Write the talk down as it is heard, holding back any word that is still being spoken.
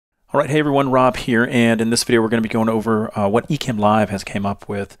All right, hey everyone, Rob here, and in this video we're going to be going over what Ecamm Live has came up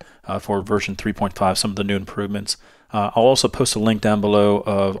with for version 3.5, some of the new improvements. I'll also post a link down below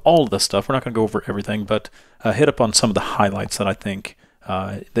of all of this stuff. We're not going to go over everything, but hit up on some of the highlights that I think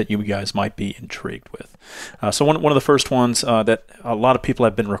that you guys might be intrigued with. So one of the first ones that a lot of people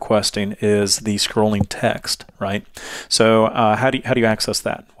have been requesting is the scrolling text, right? So how do you access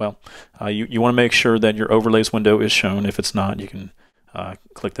that? Well, you want to make sure that your overlays window is shown. If it's not, you can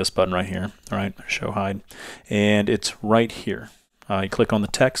click this button right here, all right, show hide, and it's right here. You click on the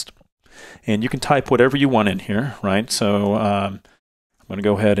text, and you can type whatever you want in here, right? So I'm going to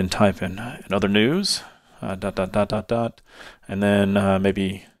go ahead and type in other news, ... and then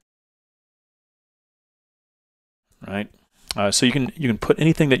maybe, right? So you can put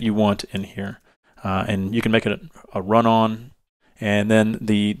anything that you want in here, and you can make it a run-on. And then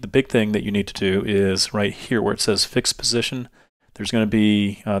the big thing that you need to do is right here where it says fixed position. There's going to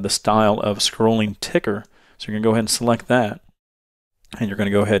be the style of scrolling ticker. So you're going to go ahead and select that, and you're going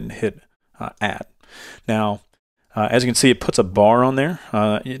to go ahead and hit add. Now, as you can see, it puts a bar on there.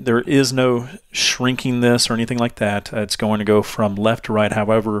 There is no shrinking this or anything like that. It's going to go from left to right,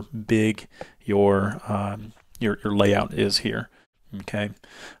 however big your layout is here. Okay,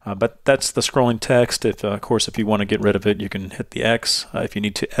 but that's the scrolling text. If of course, if you want to get rid of it, you can hit the X. If you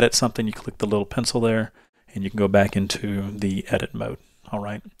need to edit something, you click the little pencil there, and you can go back into the edit mode. All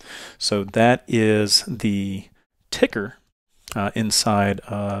right, so that is the ticker inside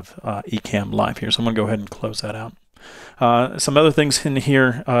of Ecamm Live here. So I'm going to go ahead and close that out. Some other things in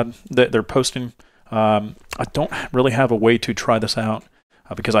here that they're posting. I don't really have a way to try this out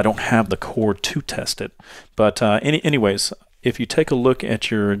because I don't have the core to test it. But anyways, if you take a look at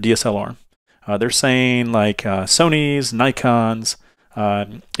your DSLR, they're saying like Sony's, Nikon's.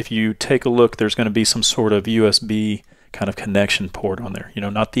 If you take a look, there's going to be some sort of USB kind of connection port on there. You know,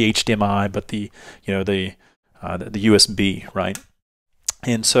 not the HDMI, but the USB, right?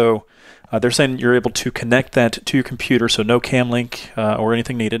 And so they're saying you're able to connect that to your computer, so no cam link or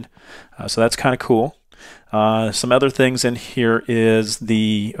anything needed. So that's kind of cool. Some other things in here is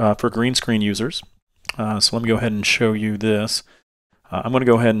the for green screen users. So let me go ahead and show you this. I'm going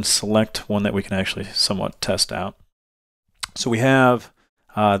to go ahead and select one that we can actually somewhat test out. So we have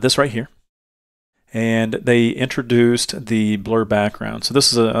this right here, and they introduced the blur background. So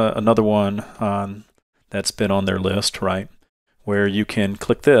this is another one that's been on their list, right, where you can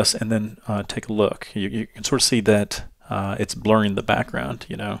click this and then take a look. You can sort of see that it's blurring the background.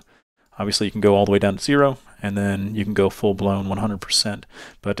 You know, obviously you can go all the way down to 0, and then you can go full-blown 100%.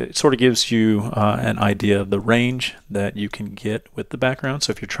 But it sort of gives you an idea of the range that you can get with the background.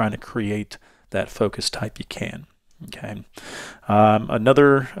 So if you're trying to create that focus type, you can. Okay.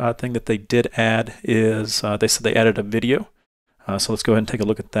 Another thing that they did add is they said they added a video. So let's go ahead and take a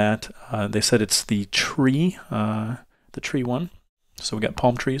look at that. They said it's the tree one. So we got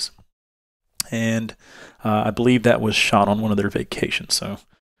palm trees, and I believe that was shot on one of their vacations. So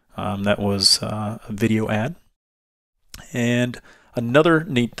that was a video ad. And another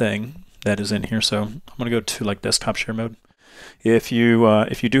neat thing that is in here. So I'm going to go to like desktop share mode. If you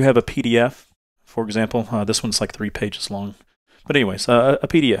do have a PDF. For example, this one's like 3 pages long. But anyways, a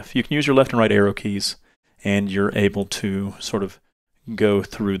PDF. You can use your left and right arrow keys, and you're able to sort of go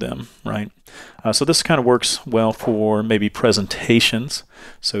through them, right? So this kind of works well for maybe presentations.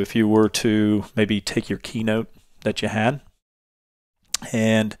 So if you were to maybe take your keynote that you had,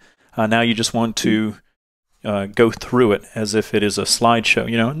 and now you just want to go through it as if it is a slideshow.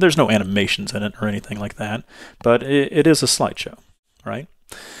 You know, there's no animations in it or anything like that, but it is a slideshow, right?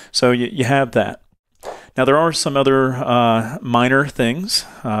 So you have that. Now there are some other minor things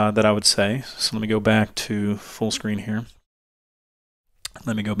that I would say. So let me go back to full screen here.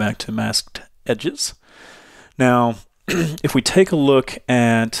 Let me go back to masked edges. Now, if we take a look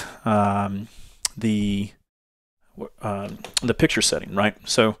at the picture setting, right?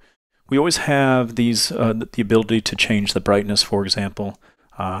 So we always have these the ability to change the brightness, for example,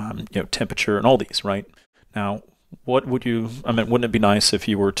 temperature, and all these, right? Now, what would you, wouldn't it be nice if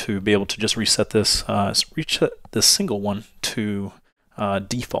you were to be able to just reset this single one to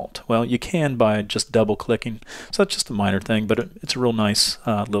default? Well, you can by just double clicking. So that's just a minor thing, but it's a real nice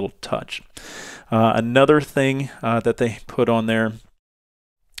little touch. Another thing that they put on there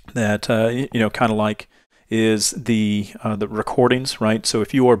that, kind of like is the recordings, right? So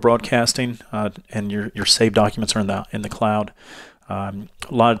if you are broadcasting and your saved documents are in the cloud, a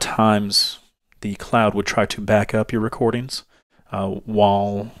lot of times the cloud would try to back up your recordings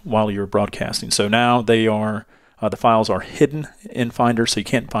while you're broadcasting. So now they are the files are hidden in Finder, so you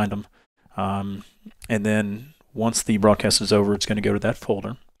can't find them. And then once the broadcast is over, it's going to go to that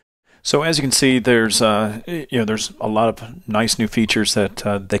folder. So as you can see, there's there's a lot of nice new features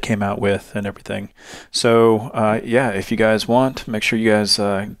that they came out with and everything. So yeah, if you guys want, make sure you guys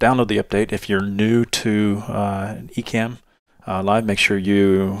download the update. If you're new to Ecamm Live, make sure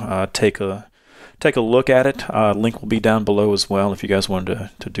you take a look at it. Link will be down below as well if you guys wanted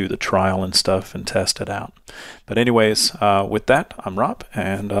to do the trial and stuff and test it out. But anyways, with that, I'm Rob,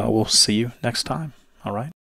 and we'll see you next time. All right.